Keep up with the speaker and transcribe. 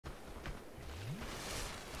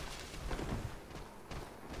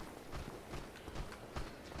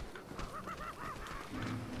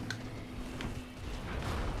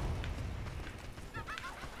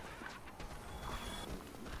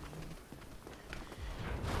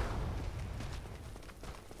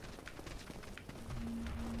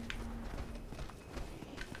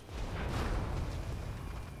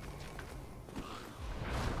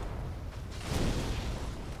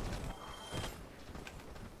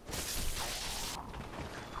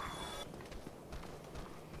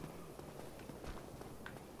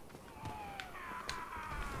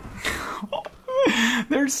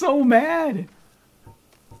They're so mad.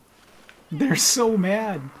 They're so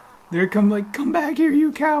mad. They're come back here,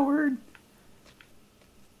 you coward.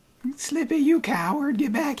 Slippy, you coward,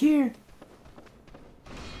 get back here.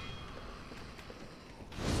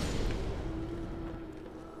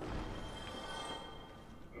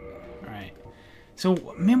 Alright.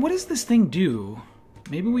 So, man, what does this thing do?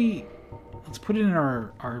 Maybe let's put it in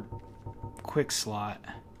our quick slot.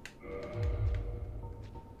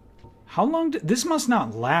 How long this must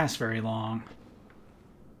not last very long.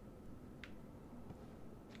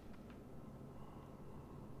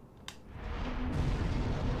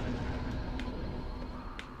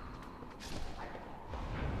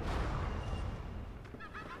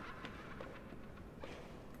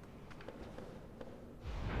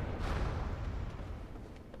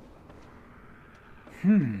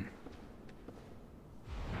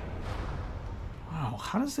 Wow,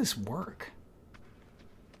 how does this work?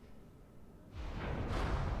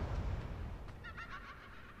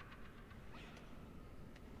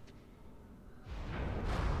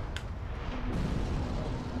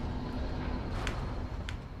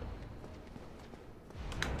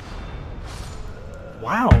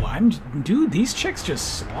 Wow, dude, these chicks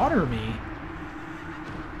just slaughter me.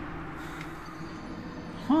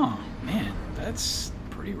 Huh, man, that's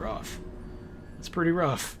pretty rough. That's pretty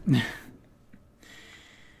rough.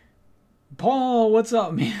 Paul, what's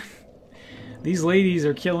up, man? These ladies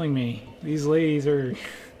are killing me. These ladies are...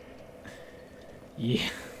 Yeah,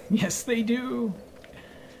 yes they do.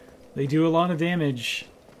 They do a lot of damage.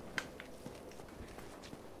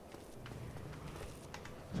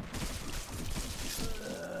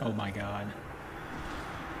 Oh my god.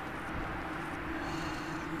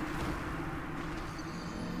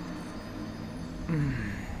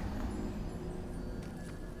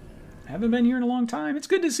 Haven't been here in a long time. It's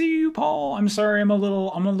good to see you, Paul. I'm sorry, I'm a little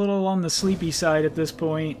on the sleepy side at this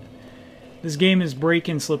point. This game is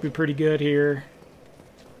breaking Slippy pretty good here.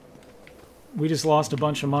 We just lost a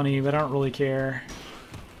bunch of money, but I don't really care.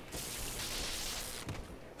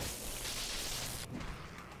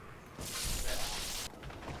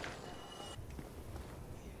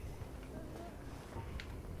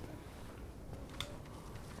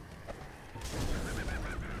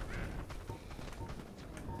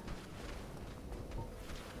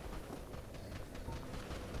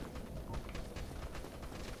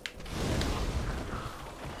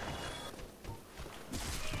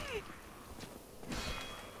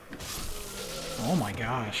 Oh my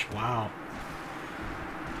gosh, wow.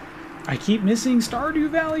 I keep missing Stardew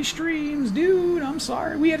Valley streams, dude. I'm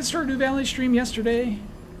sorry. We had a Stardew Valley stream yesterday.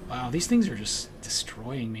 Wow, these things are just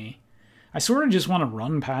destroying me. I sort of just want to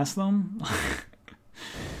run past them.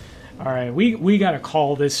 Alright, we gotta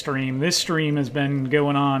call this stream. This stream has been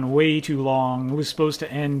going on way too long. It was supposed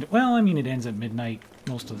to end... Well, I mean, it ends at midnight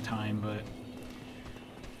most of the time, but...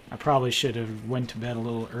 I probably should have went to bed a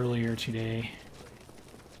little earlier today.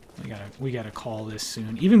 We gotta call this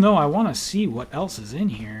soon. Even though I want to see what else is in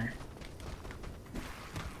here.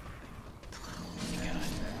 Oh my god,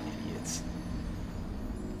 idiots.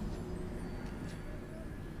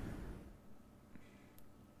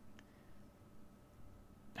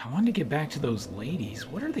 I wanted to get back to those ladies.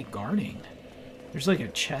 What are they guarding? There's like a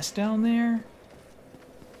chest down there.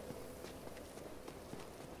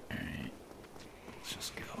 Alright. Let's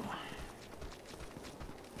just go.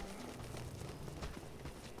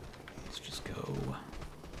 Go.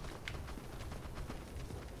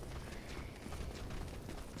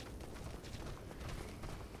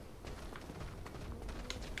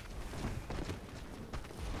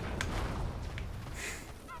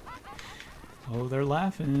 Oh, they're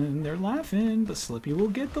laughing. They're laughing, but Slippy will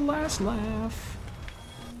get the last laugh.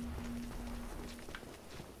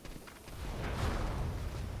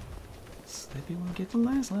 Slippy will get the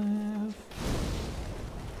last laugh.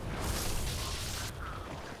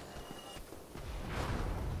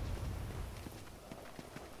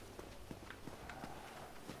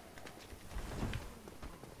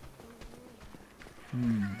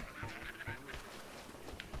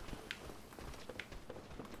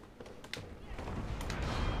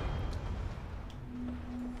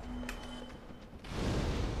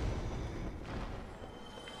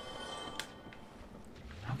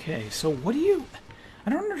 Okay, so what do you... I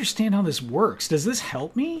don't understand how this works. Does this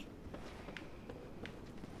help me?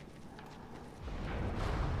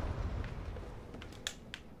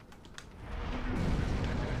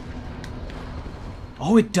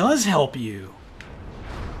 Oh, it does help you.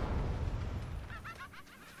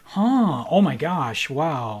 Huh. Oh my gosh,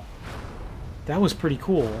 wow. That was pretty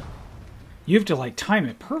cool. You have to, like, time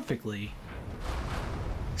it perfectly.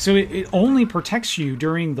 So it only protects you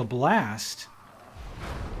during the blast.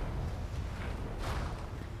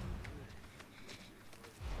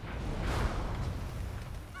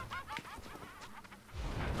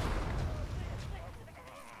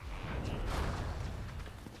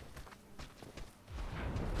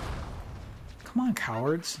 Come on,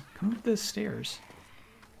 cowards. Come up the stairs.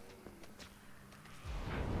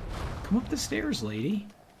 Come up the stairs, lady.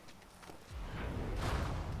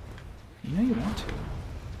 You know you want to.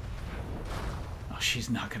 Oh, she's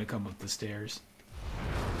not gonna come up the stairs.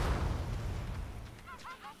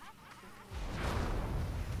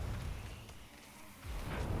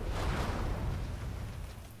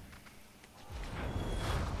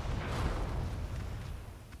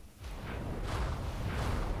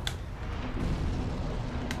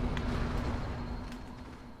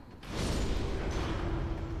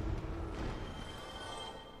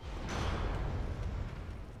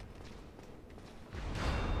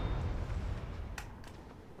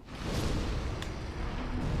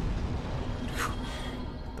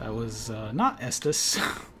 That was not Estus.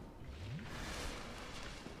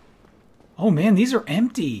 Oh man, these are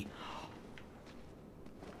empty.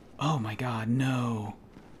 Oh my god, no.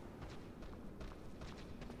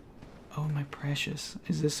 Oh my precious.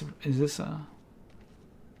 Is this a...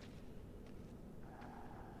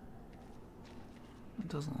 It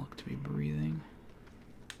doesn't look to be breathing.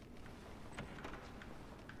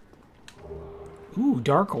 Ooh,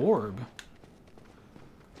 dark orb.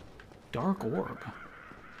 Dark orb.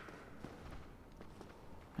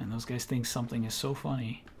 And those guys think something is so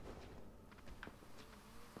funny.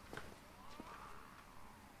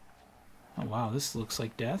 Oh wow, this looks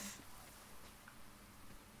like death.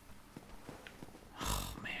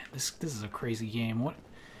 Oh man, this is a crazy game. What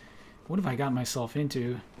have I got myself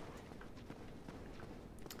into?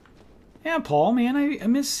 Yeah, Paul, man, I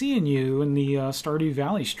miss seeing you in the Stardew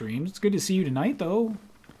Valley streams. It's good to see you tonight, though.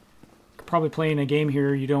 Probably playing a game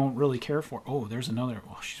here you don't really care for. Oh, there's another.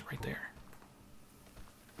 Oh, she's right there.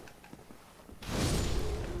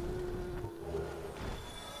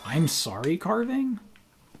 I'm sorry, carving?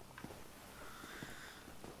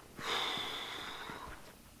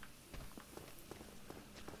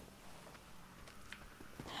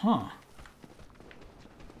 Huh.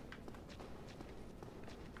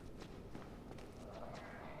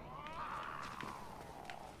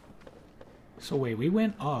 So wait, we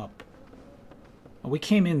went up. Oh, we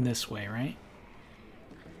came in this way, right?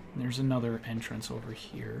 And there's another entrance over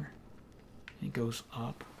here. It goes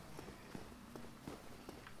up.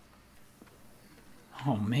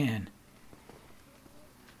 Oh, man.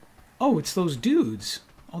 Oh, it's those dudes.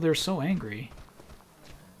 Oh, they're so angry.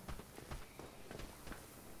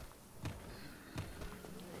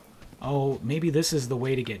 Oh, maybe this is the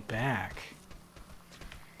way to get back.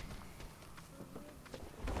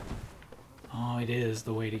 Oh, it is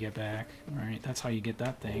the way to get back. Alright, that's how you get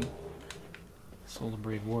that thing. Soul of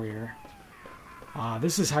Brave Warrior. Ah,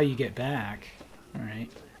 this is how you get back.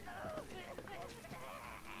 Alright.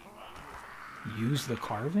 Use the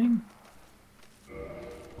carving?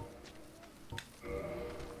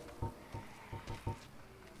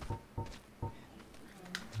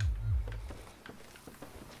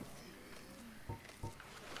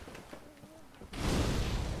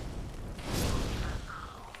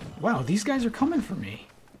 Wow, these guys are coming for me.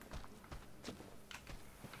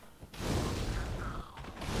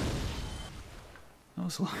 That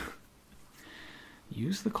was...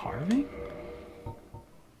 Use the carving?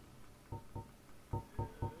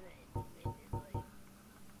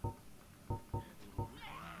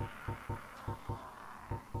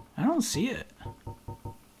 I don't see it.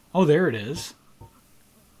 Oh, there it is.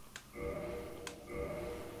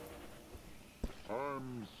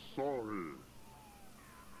 I'm sorry.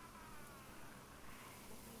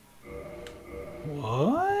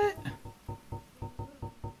 What?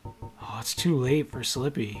 Oh, it's too late for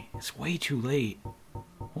Slippy. It's way too late.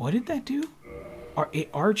 What did that do?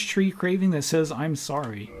 Arch tree craving that says I'm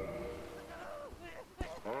sorry.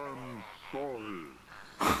 I'm sorry.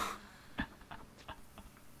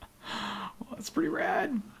 Well, that's pretty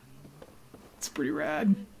rad. It's pretty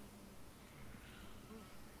rad.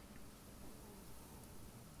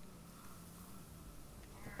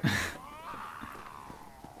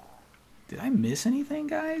 Did I miss anything,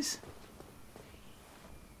 guys?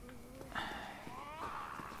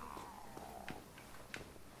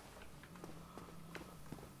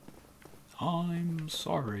 I'm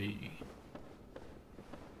sorry.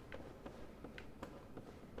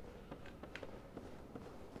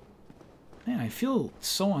 Man, I feel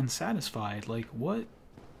so unsatisfied. Like, what?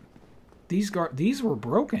 These were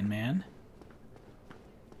broken, man.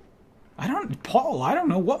 Paul, I don't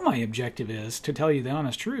know what my objective is, to tell you the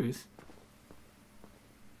honest truth.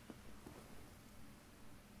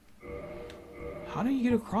 How do you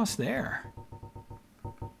get across there?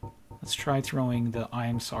 Let's try throwing the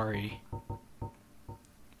I'm sorry.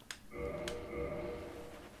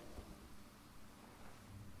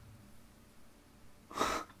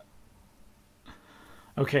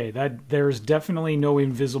 Okay, there's definitely no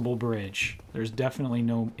invisible bridge. There's definitely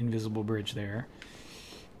no invisible bridge there.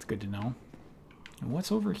 It's good to know. And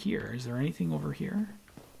what's over here? Is there anything over here?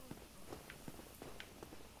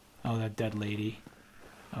 Oh, that dead lady.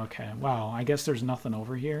 Okay, wow, I guess there's nothing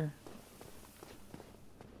over here.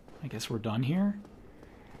 I guess we're done here.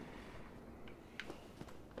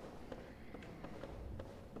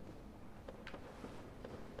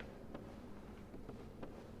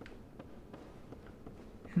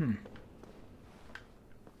 Hmm.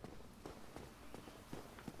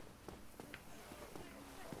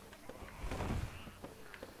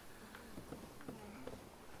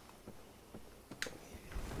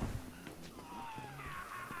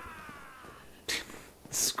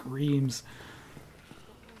 Screams.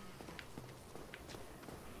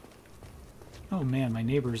 Oh man, my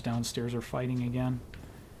neighbors downstairs are fighting again.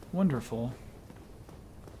 Wonderful.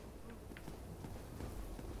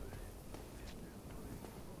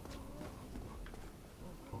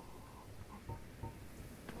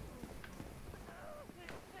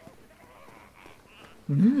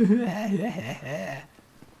 Oh,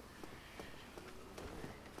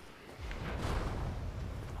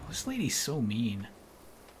 this lady's so mean.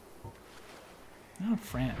 Not a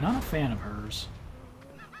fan of hers.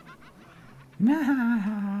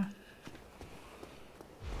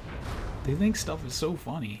 They think stuff is so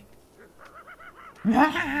funny.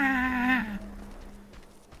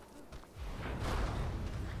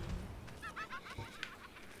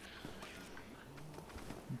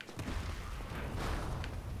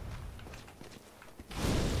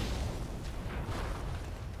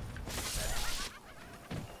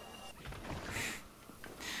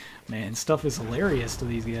 Man, stuff is hilarious to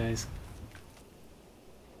these guys.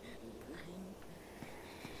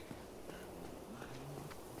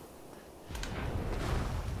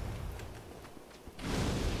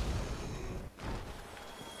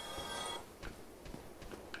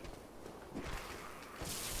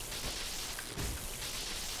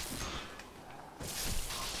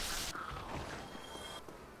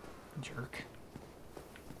 Jerk.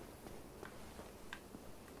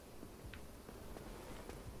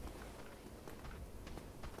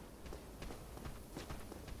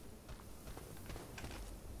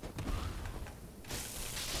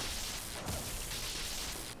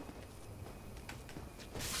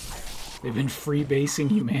 They've been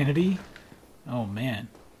freebasing humanity? Oh man.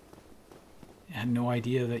 I had no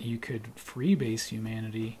idea that you could freebase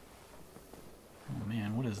humanity. Oh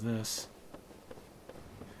man, what is this?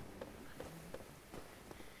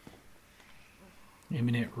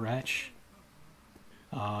 Imminent wretch.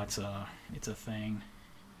 Oh, it's a thing.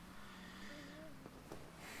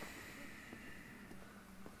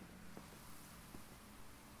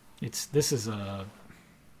 This is a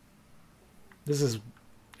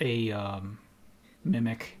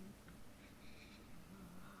mimic.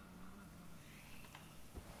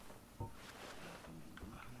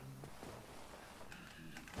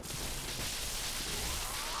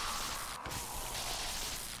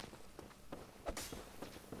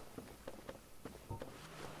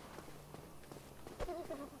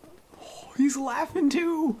 Oh, he's laughing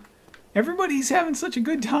too. Everybody's having such a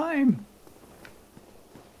good time.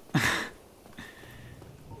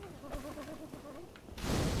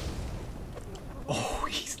 Oh,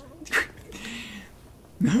 he's...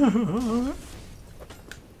 Oh,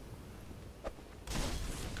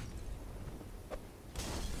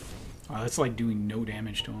 that's like doing no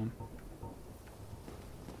damage to him.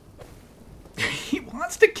 He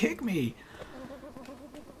wants to kick me.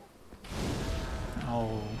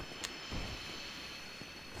 Oh.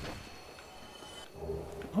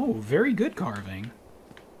 Oh, very good carving.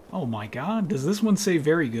 Oh my god, does this one say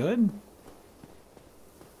very good?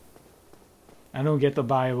 I don't get the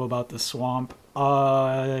bio about the swamp.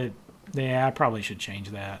 Yeah, I probably should change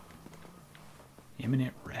that.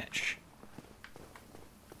 Imminent wretch.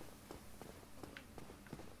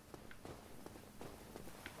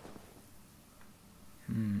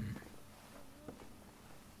 I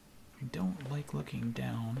don't like looking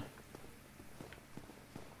down.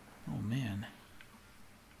 Oh man.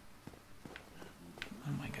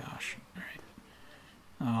 Oh my gosh. Alright.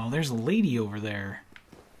 Oh, there's a lady over there.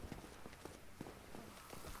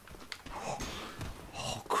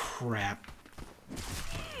 Oh crap.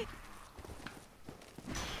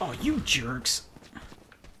 Oh, you jerks.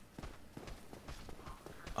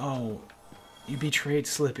 Oh, you betrayed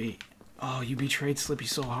Slippy. Oh, you betrayed Slippy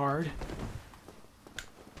so hard.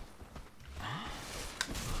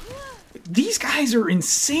 These guys are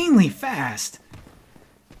insanely fast.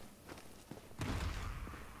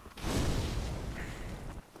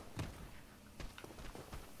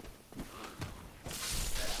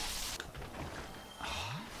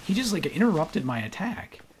 He just like interrupted my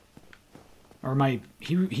attack. Or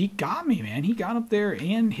he got me, man. He got up there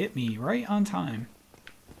and hit me right on time.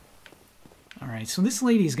 Alright, so this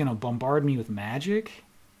lady's gonna bombard me with magic.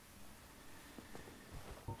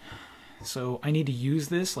 So I need to use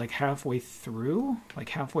this like halfway through, like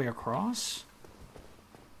halfway across.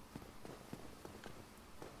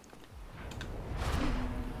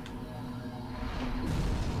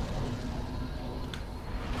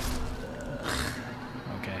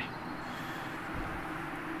 Okay.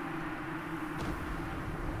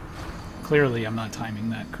 Clearly I'm not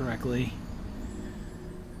timing that correctly.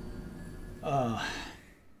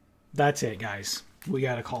 That's it, guys. We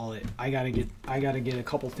gotta call it. I gotta get a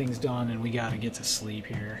couple things done, and we gotta get to sleep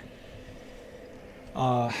here.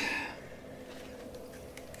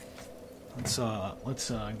 Let's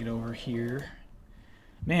get over here.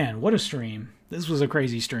 Man, what a stream! This was a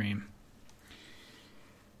crazy stream.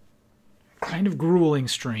 Kind of grueling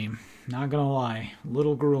stream. Not gonna lie, a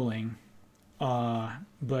little grueling.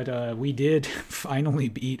 But we did finally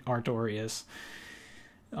beat Artorias.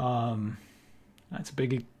 It's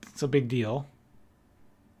a big deal.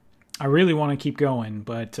 I really want to keep going,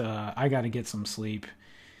 but I got to get some sleep.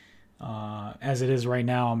 As it is right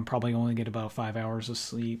now, I'm probably only get about 5 hours of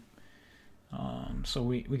sleep. So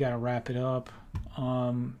we got to wrap it up.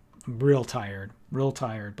 I'm real tired,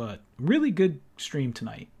 but really good stream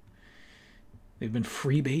tonight. They've been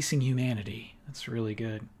freebasing humanity. That's really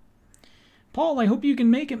good. Paul, I hope you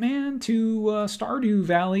can make it, man, to Stardew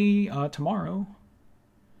Valley tomorrow.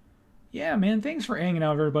 Yeah, man, thanks for hanging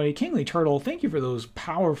out, everybody. Kingly Turtle, thank you for those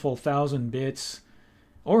powerful 1,000 bits.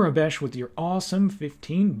 Orabesh with your awesome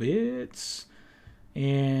 15 bits.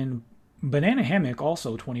 And Banana Hammock,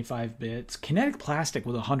 also 25 bits. Kinetic Plastic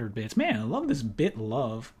with 100 bits. Man, I love this bit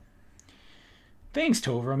love. Thanks,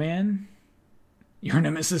 Tovra, man. Your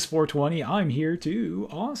Nemesis 420, I'm here too.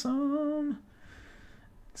 Awesome.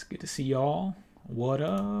 It's good to see y'all. What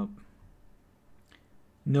up?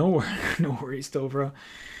 No worries, Tovra.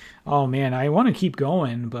 Oh man, I want to keep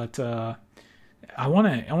going, but I want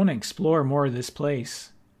to explore more of this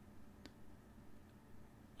place.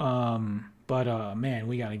 But man,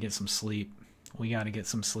 we got to get some sleep.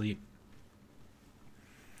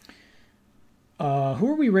 Who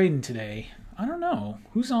are we raiding today? I don't know.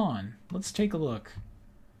 Who's on? Let's take a look.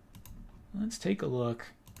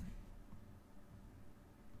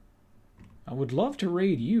 I would love to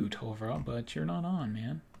raid you, Tovra, but you're not on,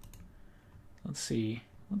 man. Let's see.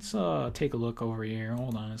 Let's take a look over here.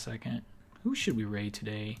 Hold on a second. Who should we raid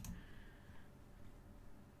today?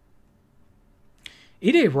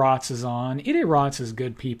 Ide Rots is on. Ide Rots is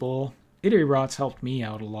good, people. Ide Rots helped me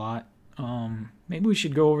out a lot. Maybe we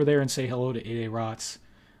should go over there and say hello to Ide Rots.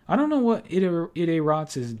 I don't know what Ide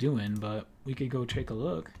Rots is doing, but we could go take a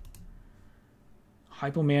look.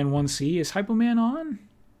 Hypoman 1C. Is Hypoman on?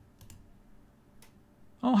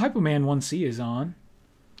 Oh, Hypoman 1C is on.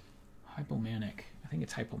 Hypomanic. I think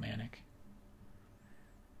it's Hypomanic.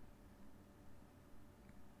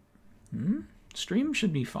 Stream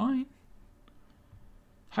should be fine.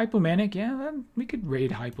 Hypomanic, yeah, we could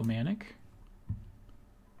raid Hypomanic.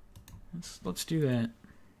 Let's do that.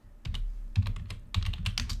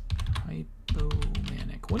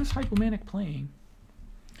 Hypomanic. What is Hypomanic playing?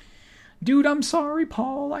 Dude, I'm sorry,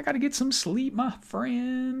 Paul. I gotta get some sleep, my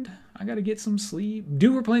friend. I gotta get some sleep.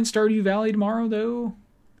 Dude, we're playing Stardew Valley tomorrow, though.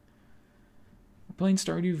 We're playing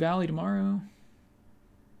Stardew Valley tomorrow.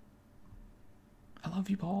 I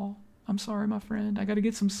love you, Paul. I'm sorry, my friend. I gotta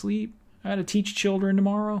get some sleep. I gotta teach children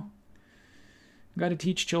tomorrow.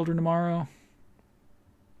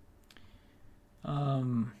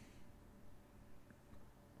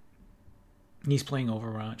 He's playing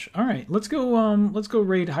Overwatch. All right, let's go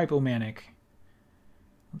raid Hypomanic.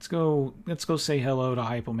 Let's go say hello to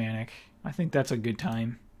Hypomanic. I think that's a good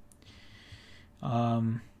time. I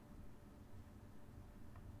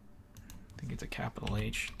think it's a capital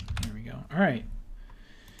H. There we go. All right.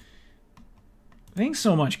 Thanks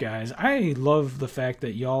so much, guys. I love the fact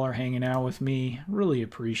that y'all are hanging out with me. Really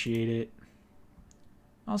appreciate it.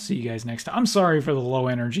 I'll see you guys next time. I'm sorry for the low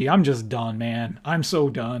energy. I'm just done, man. I'm so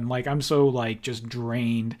done. Like, I'm so, like, just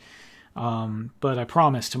drained. But I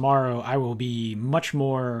promise tomorrow I will be much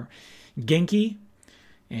more Genki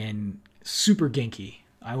and super Genki.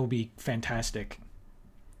 I will be fantastic.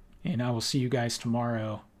 And I will see you guys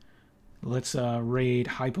tomorrow. Let's raid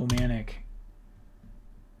Hypomanic.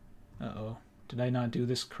 Uh-oh. Did I not do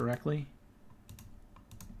this correctly?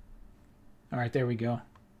 Alright, there we go.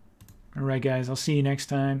 Alright, guys. I'll see you next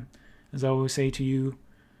time. As I always say to you,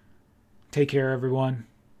 take care, everyone.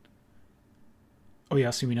 Oh, yeah,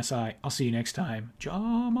 Suminasai. I'll see you next time.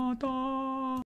 Jamata!